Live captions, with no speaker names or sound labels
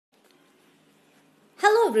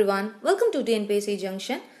Hello everyone, welcome to Tnpsc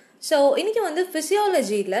Junction. So, இன்னைக்கு வந்து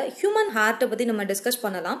physiologyல human heart பத்தி நம்ம டிஸ்கஸ்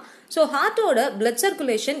பண்ணலாம். So, heartோட blood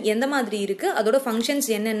circulation எந்த மாதிரி இருக்கு, அதோட functions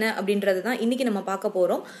என்னென்ன அப்படின்றது தான் இன்னைக்கு நம்ம பார்க்க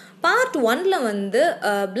போறோம். Part 1ல வந்து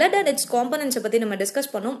blood and its components பத்தி நம்ம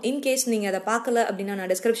டிஸ்கஸ் பண்ணோம். In case நீங்க அதை பார்க்கல அப்படின்னா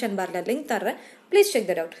நான் description barல link தரேன். Please check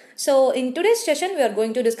that out. So, in today's session we are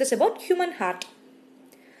going to discuss about human heart.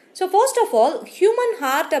 So first of all, human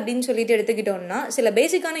heart அப்படின்னு சொல்லிட்டு எடுத்துக்கிட்டோம்னா சில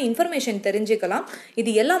பேசிக்கான இன்ஃபர்மேஷன் தெரிஞ்சுக்கலாம். இது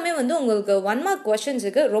எல்லாமே வந்து உங்களுக்கு 1 mark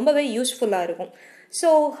questionஸ்க்கு ரொம்பவே யூஸ்ஃபுல்லாக இருக்கும். ஸோ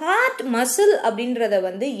ஹார்ட் மசில் அப்படின்றத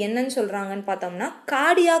வந்து என்னன்னு சொல்கிறாங்கன்னு பார்த்தோம்னா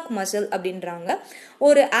கார்டியாக் மசில் அப்படின்றாங்க.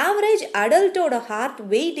 ஒரு ஆவரேஜ் அடல்ட்டோட ஹார்ட்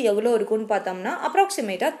வெயிட் எவ்வளோ இருக்குன்னு பார்த்தோம்னா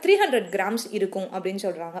அப்ராக்சிமேட்டாக 300 grams இருக்கும் அப்படின்னு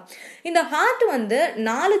சொல்கிறாங்க. இந்த ஹார்ட் வந்து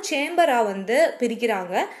 4 சேம்பராக வந்து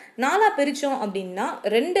பிரிக்கிறாங்க. 4 பிரித்தோம் அப்படின்னா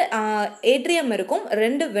 2 ஏட்ரியம் இருக்கும்,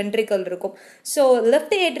 2 வென்ட்ரிக்கல் இருக்கும். So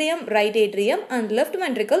left atrium, right atrium and left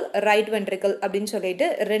ventricle, right ventricle அப்படின்னு சொல்லிட்டு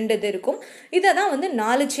 2 இது இருக்கும். இதை தான் வந்து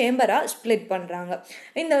 4 சேம்பராக ஸ்பிளிட் பண்ணுறாங்க.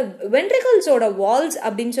 இந்த வென்ட்ரிகல்ஸோட வால்ஸ்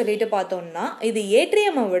அப்படின்னு சொல்லிட்டு பார்த்தோம்னா இது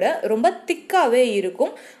ஏட்ரியமை விட ரொம்ப திக்காவே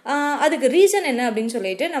இருக்கும். அதுக்கு ரீசன் என்ன அப்படின்னு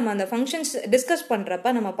சொல்லிட்டு நம்ம அந்த ஃபங்க்ஷன்ஸ் டிஸ்கஸ்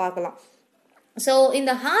பண்றப்ப நம்ம பார்க்கலாம். ஸோ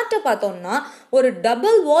இந்த ஹார்ட்டை பார்த்தோம்னா ஒரு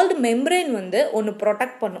டபுள் வால்டு மெம்பரேன் வந்து ஒன்று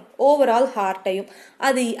ப்ரொடெக்ட் பண்ணும் ஓவரால் ஹார்ட்டையும்.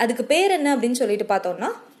 அதுக்கு பேர் என்ன அப்படின்னு சொல்லிட்டு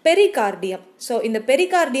பார்த்தோம்னா பெரிகார்டியம். ஸோ இந்த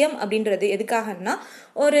பெரிகார்டியம் அப்படின்றது எதுக்காகன்னா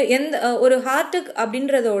ஒரு ஹார்ட்டுக்கு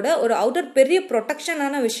அப்படின்றதோட ஒரு அவுட்டர் பெரிய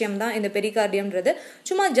ப்ரொடெக்ஷனான விஷயம் தான் இந்த பெரிகார்டியம்ன்றது.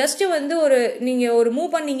 சும்மா ஜஸ்ட் வந்து நீங்கள் ஒரு மூவ்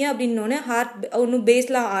பண்ணீங்க அப்படின்னோடனே ஹார்ட் ஒன்றும்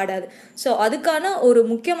பேஸ்லாம் ஆடாது. ஸோ அதுக்கான ஒரு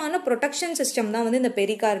முக்கியமான ப்ரொடெக்ஷன் சிஸ்டம் தான் வந்து இந்த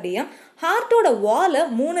பெரிகார்டியம். ஹார்ட்டோட வாலை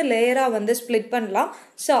 3 லேயராக வந்து ஸ்பிளிட் பண்ணலாம்.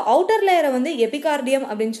 ஸோ அவுட்டர் லேயரை வந்து எபிகார்டியம்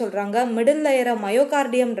அப்படின்னு சொல்கிறாங்க, மிடில் லேயரை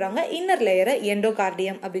மயோகார்டியம்ன்றாங்க, இன்னர் லேயரை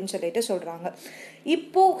எண்டோகார்டியம் அப்படின்னு சொல்லிட்டு சொல்கிறாங்க.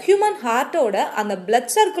 இப்போ ஹியூமன் ஹார்ட்டோட அந்த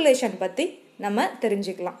பிளட் சர்க்குலேஷன் பற்றி நம்ம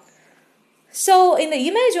தெரிஞ்சுக்கலாம். ஸோ இந்த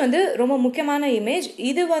இமேஜ் வந்து ரொம்ப முக்கியமான இமேஜ்.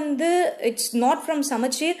 இது வந்து இட்ஸ் நாட் ஃப்ரம்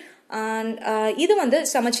சமச்சீர் அண்ட் இது வந்து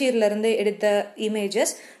சமச்சீர்லேருந்து எடுத்த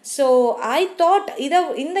இமேஜஸ். ஸோ ஐ தாட்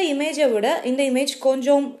இந்த இமேஜை விட இந்த இமேஜ்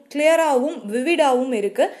கொஞ்சம் கிளியராகவும் விவிடாகவும்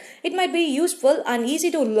இருக்குது. It might be useful and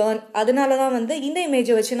easy to learn. அதனால தான் வந்து இந்த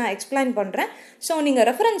இமேஜை வச்சு நான் எக்ஸ்பிளைன் பண்ணுறேன். ஸோ நீங்கள்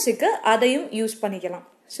ரெஃபரன்ஸுக்கு அதையும் யூஸ் பண்ணிக்கலாம்.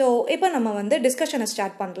 ஸோ இப்போ நம்ம வந்து டிஸ்கஷனை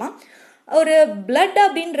ஸ்டார்ட் பண்ணலாம். ஒரு பிளட்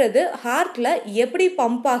அப்படின்றது ஹார்ட்ல எப்படி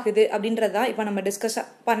பம்ப் ஆகுது அப்படின்றது தான் இப்போ நம்ம டிஸ்கஸ்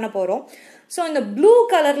பண்ண போகிறோம். ஸோ இந்த ப்ளூ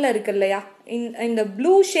கலரில் இருக்கு இல்லையா, இந்த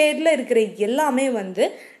ப்ளூ ஷேடில் இருக்கிற எல்லாமே வந்து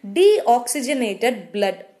டீஆக்சிஜனேட்டட்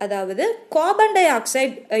பிளட், அதாவது கார்பன் டை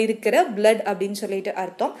ஆக்சைடு இருக்கிற பிளட் அப்படின்னு சொல்லிட்டு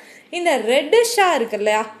அர்த்தம். இந்த ரெட்டிஷாக இருக்கு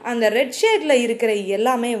இல்லையா, அந்த ரெட் ஷேடில் இருக்கிற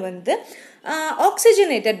எல்லாமே வந்து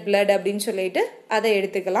ஆக்சிஜனேட்டட் பிளட் அப்படின்னு சொல்லிட்டு அதை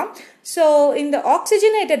எடுத்துக்கலாம். ஸோ இந்த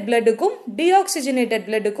ஆக்சிஜனேட்டட் பிளட்டுக்கும் டீஆக்சிஜனேட்டட்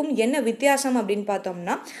பிளட்டுக்கும் என்ன வித்தியாசம் அப்படின்னு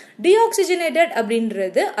பார்த்தோம்னா டீஆக்சிஜனேட்டட்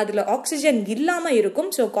அப்படின்றது அதில் ஆக்சிஜன் இல்லாமல் இருக்கும்.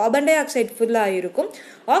 ஸோ கார்பன் டை ஆக்சைடு ஃபுல்லாக இருக்கும்.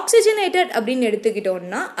 ஆக்சிஜனேட்டட் அப்படின்னு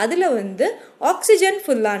எடுத்துக்கிட்டோம்னா அதில் வந்து ஆக்சிஜன்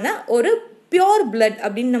ஃபுல்லான ஒரு பியோர் பிளட்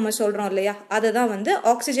அப்படின்னு நம்ம சொல்கிறோம் இல்லையா, அதை தான் வந்து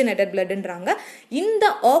ஆக்சிஜனேட்டட் பிளட்ன்றாங்க. இந்த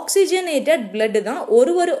ஆக்சிஜனேட்டட் பிளட் தான்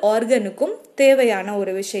ஒரு ஆர்கனுக்கும் தேவையான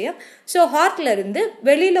ஒரு விஷயம். ஸோ ஹார்ட்ல இருந்து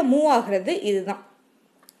வெளியில் மூவ் ஆகிறது இதுதான்.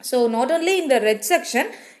 ஸோ நாட் ஓன்லி இந்த ரெட்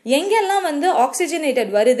செக்ஷன் எங்கெல்லாம் வந்து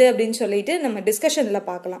ஆக்சிஜனேட்டட் வருது அப்படின்னு சொல்லிட்டு நம்ம டிஸ்கஷனில்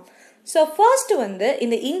பார்க்கலாம். ஸோ ஃபர்ஸ்ட் வந்து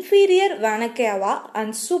இந்த இன்ஃபீரியர் வேனக்காவா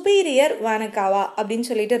அண்ட் சுப்பீரியர் வேனக்காவா அப்படின்னு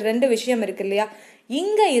சொல்லிட்டு 2 விஷயம் இருக்கு இல்லையா.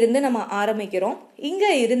 இங்கே இருந்து நம்ம ஆரம்பிக்கிறோம்.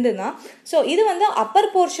 இங்கே இருந்து தான் ஸோ இது வந்து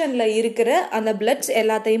அப்பர் போர்ஷனில் இருக்கிற அந்த பிளட்ஸ்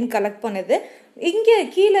எல்லாத்தையும் கலெக்ட் பண்ணுது. இங்கே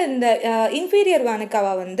கீழே இந்த இன்ஃபீரியர்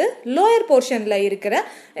வேனக்காவா வந்து லோயர் போர்ஷனில் இருக்கிற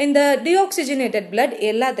இந்த டிஆக்சிஜனேட்டட் பிளட்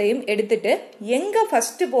எல்லாத்தையும் எடுத்துட்டு எங்கே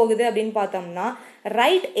ஃபஸ்ட்டு போகுது அப்படின்னு பார்த்தோம்னா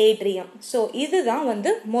ரைட் ஏட்ரியம். ஸோ இதுதான் வந்து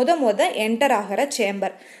மொத என்டர் ஆகிற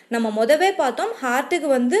சேம்பர். நம்ம முதவே பார்த்தோம் ஹார்ட்டுக்கு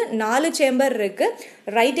வந்து 4 சேம்பர் இருக்கு,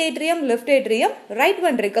 right atrium, left atrium, right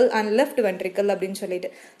ventricle and left ventricle அப்படின்னு சொல்லிட்டு.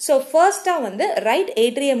 ஸோ ஃபர்ஸ்டா வந்து ரைட்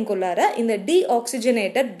ஏட்ரியம்குள்ளார இந்த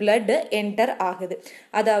டீஆக்சிஜனேட்டட் பிளட் என்டர் ஆகுது,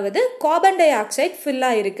 அதாவது கார்பன் டை ஆக்சைடு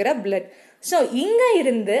ஃபில்லா இருக்கிற பிளட். ஸோ இங்க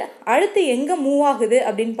இருந்து அடுத்து எங்க மூவ் ஆகுது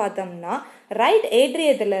அப்படின்னு பார்த்தோம்னா ரைட்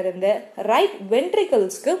ஏட்ரியத்துல இருந்து ரைட்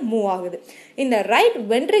வென்ட்ரிகல்ஸ்க்கு மூவ் ஆகுது. இந்த ரைட்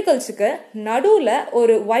வென்ட்ரிகல்ஸுக்கு நடுவில்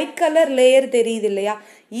ஒரு ஒயிட் கலர் லேயர் தெரியுது இல்லையா,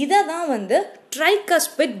 இதை தான் வந்து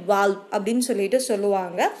ட்ரைகஸ்பிட் வால்வ் அப்படின்னு சொல்லிட்டு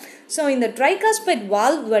சொல்லுவாங்க. ஸோ இந்த ட்ரைகஸ்பிட்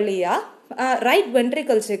வால்வ் வழியா ரைட்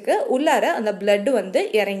வென்ட்ரிகல்ஸுக்கு உள்ளார அந்த பிளட் வந்து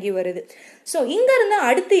இறங்கி வருது. ஸோ இங்க இருந்து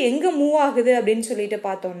அடுத்து எங்க மூவ் ஆகுது அப்படின்னு சொல்லிட்டு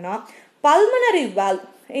பார்த்தோம்னா பல்மனரி வால்வ்,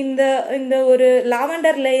 இந்த ஒரு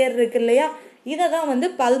லாவெண்டர் லேயர் இருக்கு இல்லையா, இதை தான் வந்து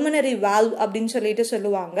பல்மனரி வால்வ் அப்படின்னு சொல்லிட்டு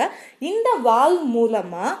சொல்லுவாங்க. இந்த வால்வ்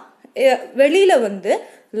மூலமா வெளியில வந்து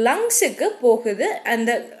லங்ஸுக்கு போகுது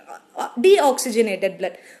அந்த டீஆக்சிஜனேட்டட்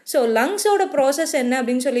பிளட். ஸோ லங்ஸோட ப்ராசஸ் என்ன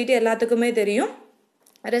அப்படின்னு சொல்லிட்டு எல்லாத்துக்குமே தெரியும்.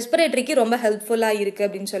 ரெஸ்பிரேட்டரிக்கு ரொம்ப ஹெல்ப்ஃபுல்லாக இருக்குது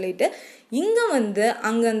அப்படின்னு சொல்லிட்டு இங்கே வந்து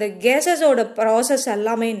அங்கே அந்த கேஸஸோட ப்ராசஸ்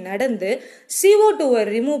எல்லாமே நடந்து CO2வை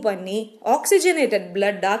ரிமூவ் பண்ணி ஆக்சிஜனேட்டட்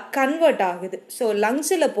பிளட்டாக கன்வெர்ட் ஆகுது. ஸோ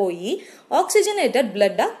லங்ஸில் போய் ஆக்சிஜனேட்டட்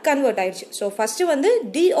பிளட்டாக கன்வெர்ட் ஆயிடுச்சு. ஸோ ஃபஸ்ட்டு வந்து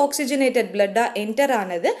டீஆக்சிஜனேட்டட் பிளட்டாக என்டர்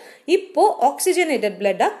ஆனது, இப்போது ஆக்சிஜனேட்டட்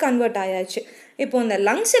பிளட்டாக கன்வெர்ட் ஆயாச்சு. இப்போ இந்த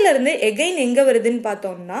லங்ஸிலேருந்து எகெயின் எங்கே வருதுன்னு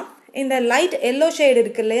பார்த்தோம்னா இந்த லைட் எல்லோ ஷேடு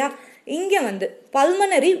இருக்கு இல்லையா, இங்கே வந்து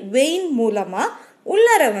பல்மனரி வெயின் மூலமாக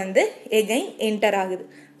உள்ளார வந்து எகைன் என்டர் ஆகுது.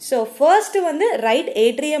 ஸோ ஃபர்ஸ்ட் வந்து ரைட்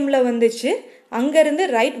ஏட்ரியமில் வந்துச்சு, அங்கேருந்து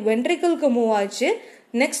ரைட் வென்ட்ரிக்கிள்க்கு மூவ் ஆச்சு.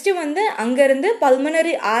 நெக்ஸ்ட்டு வந்து அங்கேருந்து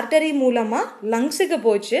பல்மனரி ஆர்டரி மூலமாக லங்ஸுக்கு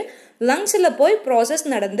போச்சு. லங்ஸில் போய் ப்ராசஸ்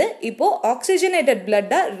நடந்து இப்போது ஆக்சிஜனேட்டட்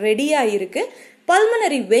பிளட்டாக ரெடியாக இருக்குது.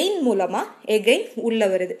 பல்மனரி வெயின் மூலமாக எகைன் உள்ளே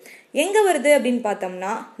வருது. எங்கே வருது அப்படின்னு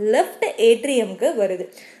பார்த்தோம்னா லெஃப்ட் ஏட்ரியம்க்கு வருது.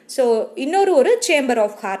 ஸோ இன்னொரு ஒரு சேம்பர்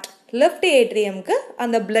ஆஃப் ஹார்ட், லெஃப்ட் ஏட்ரியம்க்கு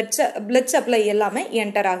அந்த பிளட் சப்ளை எல்லாமே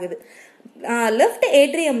என்டர் ஆகுது. லெஃப்ட்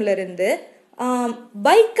ஏட்ரியம்லேருந்து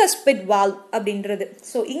பைகஸ்பிட் வால்வ் அப்படின்றது.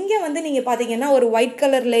 ஸோ இங்கே வந்து நீங்கள் பார்த்தீங்கன்னா ஒரு ஒயிட்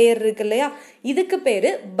கலர் லேயர் இருக்கு இல்லையா, இதுக்கு பேர்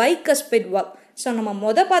பைகஸ்பிட் வால்வ். ஸோ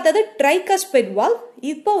நம்ம பார்த்தது ட்ரைகஸ்பிட் வால்வ்,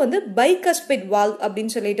 இப்போ வந்து பைகஸ்பிட் வால்வ்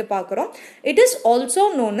அப்படின்னு சொல்லிட்டு பார்க்குறோம். It is also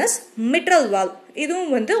known as மிட்ரல் valve.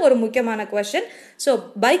 இதுவும் வந்து ஒரு முக்கியமான question. So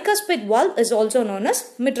bicuspid valve is also known as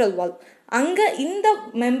மிட்ரல் valve. அங்கே இந்த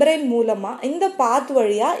மெம்பரேன் மூலமாக இந்த பாத்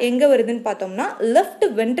வழியாக எங்கே வருதுன்னு பார்த்தோம்னா லெஃப்ட்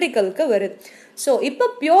வென்ட்ரிக்கலுக்கு வருது. ஸோ இப்போ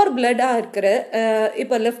பியோர் பிளட்டாக இருக்கிற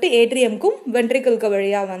இப்போ லெஃப்ட் ஏட்ரியம்க்கும் வென்ட்ரிக்கலுக்கு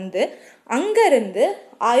வழியாக வந்து அங்கேருந்து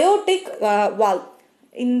அயோட்டிக் வால்வ்,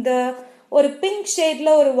 இந்த ஒரு பிங்க் ஷேட்ல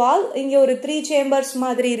ஒரு வால்வ், இங்கே ஒரு 3 சேம்பர்ஸ்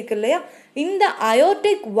மாதிரி இருக்கு இல்லையா, இந்த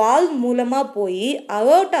அயோட்டிக் வால்வ் மூலமாக போய்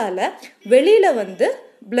அயோட்டால வெளியில் வந்து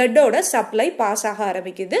பிளட்டோட சப்ளை பாஸ் ஆக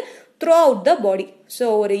ஆரம்பிக்குது through out the body. So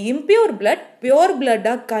ஒரு இம்பியூர் பிளட் பியோர்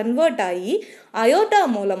பிளட்டாக கன்வெர்ட் ஆகி அயோட்டா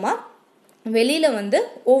மூலமாக வெளியில் வந்து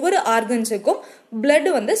ஒவ்வொரு ஆர்கன்ஸுக்கும் பிளட்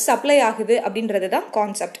வந்து சப்ளை ஆகுது அப்படின்றது தான்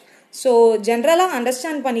கான்செப்ட். ஸோ ஜென்ரலாக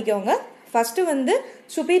அண்டர்ஸ்டாண்ட் பண்ணிக்கோங்க. ஃபஸ்ட்டு வந்து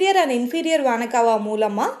சுப்பீரியர் அண்ட் இன்ஃபீரியர் வானக்காவா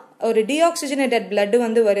மூலமாக ஒரு டீஆக்சிஜனேட்டட் பிளட்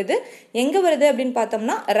வந்து வருது. எங்கே வருது அப்படின்னு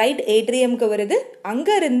பார்த்தோம்னா ரைட் ஏட்ரியம்க்கு வருது.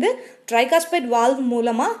 அங்கேருந்து ட்ரைகாஸ்பைட் வால்வ்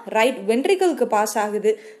மூலமாக ரைட் வென்ட்ரிக்கலுக்கு பாஸ்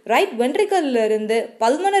ஆகுது. ரைட் வென்ட்ரிக்கல்ல இருந்து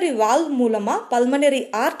பல்மனரி வால்வ் மூலமாக பல்மனரி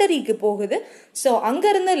ஆர்டரிக்கு போகுது. ஸோ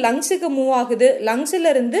அங்கேருந்து லங்ஸுக்கு மூவ் ஆகுது. லங்ஸில்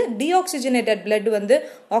இருந்து டீஆக்சிஜனேட்டட் பிளட் வந்து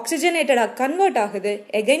ஆக்சிஜனேட்டடாக கன்வெர்ட் ஆகுது.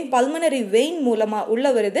 எகைன் பல்மனரி வெயின் மூலமாக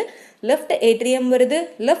உள்ளே வருது. லெஃப்ட் ஏட்ரியம் வருது,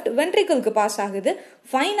 லெஃப்ட் வென்ட்ரிக்கலுக்கு பாஸ் ஆகுது.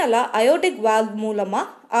 ஃபைனலாக அயோட்டிக் வால்வ் மூலமாக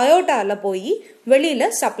அயோட்டால போய்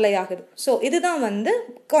வெளியில் சப்ளை ஆகுது. ஸோ இதுதான் வந்து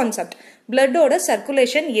கான்செப்ட், பிளட்டோட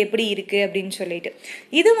சர்க்குலேஷன் எப்படி இருக்குது அப்படின்னு சொல்லிட்டு.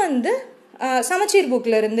 இது வந்து சமச்சீர்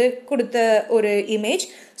புக்கில் இருந்து கொடுத்த ஒரு இமேஜ்.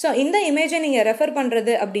 ஸோ இந்த இமேஜை நீங்கள் ரெஃபர்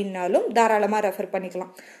பண்ணுறது அப்படின்னாலும் தாராளமாக ரெஃபர்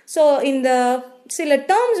பண்ணிக்கலாம். ஸோ இந்த சில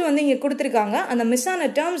டேர்ம்ஸ் வந்து இங்கே கொடுத்துருக்காங்க. அந்த மிஸ் ஆன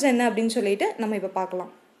டேர்ம்ஸ் என்ன அப்படின்னு சொல்லிட்டு நம்ம இப்போ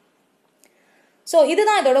பார்க்கலாம். ஸோ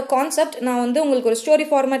இதுதான் இதோட கான்செப்ட். நான் வந்து உங்களுக்கு ஒரு ஸ்டோரி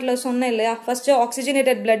ஃபார்மேட்டில் சொன்னேன் இல்லையா, ஃபஸ்ட்டு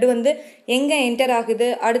ஆக்சிஜனேட்டட் பிளட் வந்து எங்கே என்டர் ஆகுது,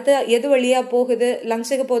 அடுத்து எது வழியாக போகுது,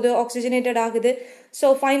 லங்ஸுக்கு போகுது, ஆக்சிஜனேட்டட் ஆகுது. ஸோ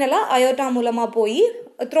ஃபைனலாக அயோட்டா மூலமாக போய்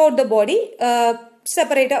த்ரூ அவுட் த பாடி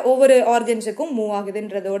செப்பரேட்டாக ஒவ்வொரு ஆர்கன்ஸுக்கும் மூவ்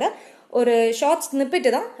ஆகுதுன்றதோட ஒரு ஷார்ட் ஸ்னிப்பிட்டு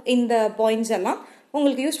தான் இந்த பாயிண்ட்ஸ் எல்லாம்.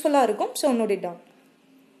 உங்களுக்கு யூஸ்ஃபுல்லாக இருக்கும். So note it down.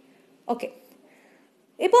 Okay,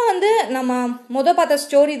 இப்போ வந்து நம்ம பார்த்த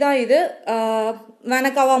ஸ்டோரி தான் இது.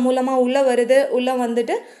 வேனக்காவா மூலமாக உள்ளே வருது, உள்ளே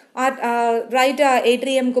வந்துட்டு ரைட்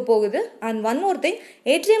ஏட்ரியம்க்கு போகுது. அண்ட் ஒன் மோர் திங்,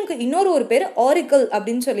 ஏட்ரியம்க்கு இன்னொரு ஒரு பேர் ஆரிக்கல்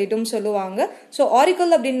அப்படின்னு சொல்லிட்டும் சொல்லுவாங்க. ஸோ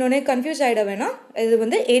ஆரிக்கல் அப்படின்னோடனே கன்ஃபியூஸ் ஆகிட வேணாம், இது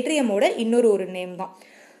வந்து ஏட்ரியமோட இன்னொரு ஒரு நேம் தான்.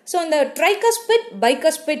 ஸோ இந்த ட்ரைகஸ்பிட்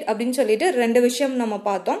பைகஸ்பிட் அப்படின்னு சொல்லிட்டு 2 விஷயம் நம்ம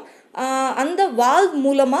பார்த்தோம். அந்த வால்வ்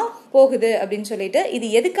மூலமாக போகுது அப்படின்னு சொல்லிட்டு, இது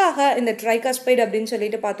எதுக்காக இந்த ட்ரைகஸ்பிட் அப்படின்னு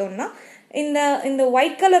சொல்லிட்டு பார்த்தோம்னா இந்த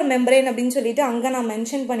ஒயிட் கலர் மெம்பரேன் அப்படின்னு சொல்லிட்டு அங்கே நான்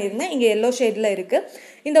மென்ஷன் பண்ணியிருந்தேன், இங்கே எல்லோ ஷேடில் இருக்குது.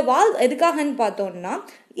 இந்த வால்வ் எதுக்காகன்னு பார்த்தோம்னா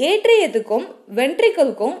ஏட்ரியத்துக்கும்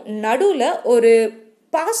வென்ட்ரிக்கலுக்கும் நடுவில் ஒரு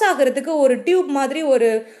பாஸ் ஆகிறதுக்கு ஒரு டியூப் மாதிரி ஒரு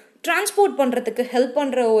டிரான்ஸ்போர்ட் பண்ணுறதுக்கு ஹெல்ப்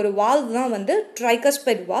பண்ணுற ஒரு வால்வ் தான் வந்து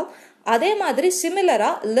ட்ரைகஸ்பிட் வால்வ். அதே மாதிரி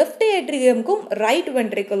சிமிலராக லெஃப்ட் ஏட்ரியமுக்கும் ரைட்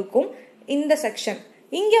வென்ட்ரிக்கலுக்கும் இந்த செக்ஷன்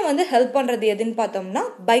இங்கே வந்து ஹெல்ப் பண்ணுறது எதுன்னு பார்த்தோம்னா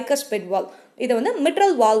பைகஸ்பிட் வால்வ். இதை வந்து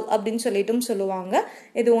மிட்ரல் வால்வ் அப்படின்னு சொல்லிட்டும் சொல்லுவாங்க.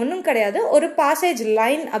 இது ஒன்றும் கிடையாது, ஒரு பாசேஜ்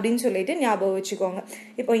லைன் அப்படின்னு சொல்லிட்டு ஞாபகம் வச்சுக்கோங்க.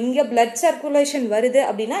 இப்போ இங்கே பிளட் சர்க்குலேஷன் வருது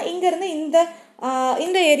அப்படின்னா இங்கேருந்து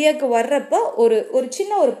இந்த ஏரியாவுக்கு வர்றப்போ ஒரு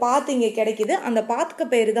சின்ன ஒரு பாத் இங்கே கிடைக்குது. அந்த பாத்துக்கு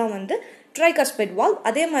பேர் தான் வந்து ட்ரைகஸ்பிட் வால்வ்.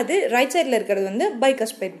 அதே மாதிரி ரைட் சைடில் இருக்கிறது வந்து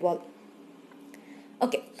பைகஸ்பிட் வால்வ்.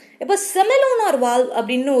 ஓகே, இப்போ செமிலூனார் வால்வ்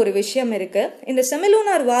அப்படின்னு ஒரு விஷயம் இருக்குது. இந்த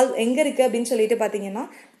செமிலூனார் வால்வ் எங்கே இருக்குது அப்படின்னு சொல்லிட்டு பார்த்தீங்கன்னா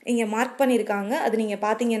இங்கே மார்க் பண்ணியிருக்காங்க. அது நீங்கள்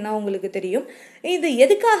பார்த்தீங்கன்னா உங்களுக்கு தெரியும். இது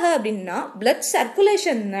எதுக்காக அப்படின்னா பிளட்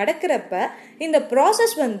சர்க்குலேஷன் நடக்கிறப்ப இந்த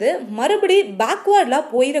ப்ராசஸ் வந்து மறுபடி பேக்வேர்ட்லாம்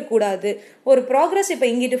போயிடக்கூடாது. ஒரு ப்ராக்ரஸ் இப்போ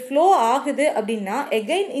இங்கிட்டு ஃப்ளோ ஆகுது அப்படின்னா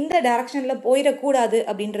எகைன் இந்த டைரக்ஷனில் போயிடக்கூடாது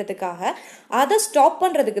அப்படின்றதுக்காக அதை ஸ்டாப்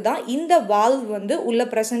பண்ணுறதுக்கு தான் இந்த வால்வ் வந்து உள்ள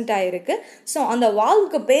ப்ரெசென்ட் ஆயிருக்கு. ஸோ அந்த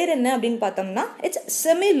வால்வுக்கு பேர் என்ன அப்படின்னு பார்த்தோம்னா it's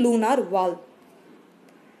semi lunar valve.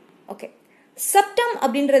 Okay, septum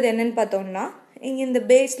அப்படின்றது என்னன்னு பார்த்தோம்னா இங்கே இந்த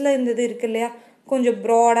பேஸில் இந்த இது இருக்கு இல்லையா, கொஞ்சம்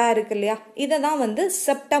ப்ராடாக இருக்கு இல்லையா, இதை தான் வந்து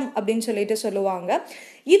செப்டம் அப்படின்னு சொல்லிட்டு சொல்லுவாங்க.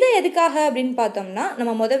 இதை எதுக்காக அப்படின்னு பார்த்தோம்னா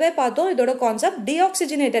நம்ம முதவே பார்த்தோம் இதோட கான்செப்ட்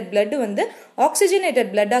டீஆக்சிஜனேட்டட் பிளட் வந்து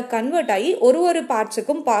ஆக்சிஜனேட்டட் பிளட்டாக கன்வெர்ட் ஆகி ஒரு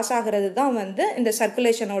பார்ட்ஸுக்கும் பாஸ் ஆகிறது தான் வந்து இந்த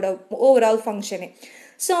சர்க்குலேஷனோட ஓவரால் ஃபங்க்ஷனே.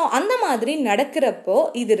 ஸோ அந்த மாதிரி நடக்கிறப்போ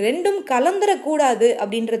இது ரெண்டும் கலந்துடக்கூடாது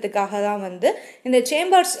அப்படின்றதுக்காக தான் வந்து இந்த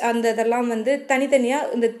சேம்பர்ஸ் அந்த இதெல்லாம் வந்து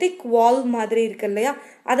தனித்தனியாக இந்த திக் வால் மாதிரி இருக்கு இல்லையா,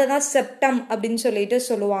 அதை தான் செப்டம் அப்படின்னு சொல்லிட்டு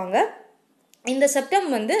சொல்லுவாங்க. இந்த செப்டம்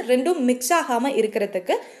வந்து ரெண்டும் மிக்ஸ் ஆகாமல்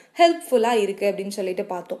இருக்கிறதுக்கு ஹெல்ப்ஃபுல்லாக இருக்குது அப்படின்னு சொல்லிட்டு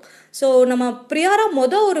பார்த்தோம். ஸோ நம்ம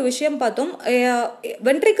ப்ரியாராக ஒரு விஷயம் பார்த்தோம்,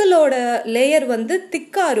 வென்ட்ரிக்கலோட லேயர் வந்து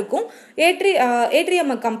திக்காக இருக்கும்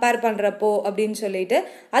ஏட்ரியம்மை கம்பேர் பண்ணுறப்போ அப்படின்னு சொல்லிட்டு.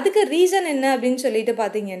 அதுக்கு ரீசன் என்ன அப்படின்னு சொல்லிட்டு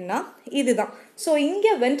பார்த்தீங்கன்னா இதுதான். ஸோ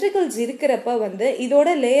இங்கே வென்ட்ரிக்கல்ஸ் இருக்கிறப்ப வந்து இதோட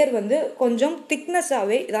லேயர் வந்து கொஞ்சம்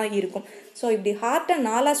திக்னஸாகவே தான் இருக்கும். ஸோ இப்படி ஹார்ட்டை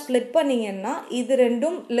 4 ஸ்ப்ளிட் பண்ணிங்கன்னா இது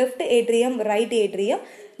ரெண்டும் left atrium right atrium,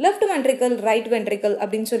 left ventricle right ventricle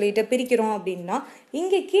அப்படின்னு சொல்லிட்டு பிரிக்கிறோம் அப்படின்னா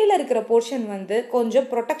இங்கே கீழே இருக்கிற போர்ஷன் வந்து கொஞ்சம்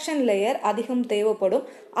ப்ரொடெக்ஷன் லேயர் அதிகம் தேவைப்படும்.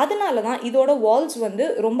 அதனால தான் இதோட வால்ஸ் வந்து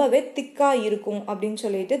ரொம்பவே திக்காக இருக்கும் அப்படின்னு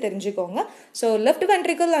சொல்லிட்டு தெரிஞ்சுக்கோங்க. So left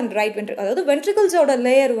ventricle and right ventricle, அதாவது வென்ட்ரிக்கல்ஸோட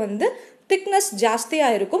லேயர் வந்து திக்னஸ்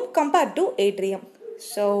ஜாஸ்தியாக இருக்கும் கம்பேர்ட் டு ஏட்ரியம்.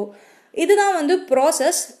 ஸோ இதுதான் வந்து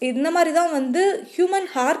ப்ராசஸ். இந்த மாதிரி தான் வந்து ஹியூமன்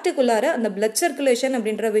ஹார்ட்டுக்குள்ளார அந்த பிளட் சர்க்குலேஷன்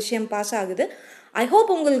அப்படின்ற விஷயம் பாஸ் ஆகுது. ஐ ஹோப்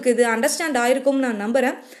உங்களுக்கு இது அண்டர்ஸ்டாண்ட் ஆயிருக்கும்னு நான்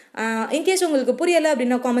நம்புகிறேன். இன்கேஸ் உங்களுக்கு புரியலை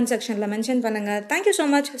அப்படின்னா காமெண்ட் செக்ஷனில் மென்ஷன் பண்ணுங்கள். Thank you so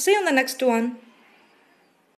much. See you on the next one.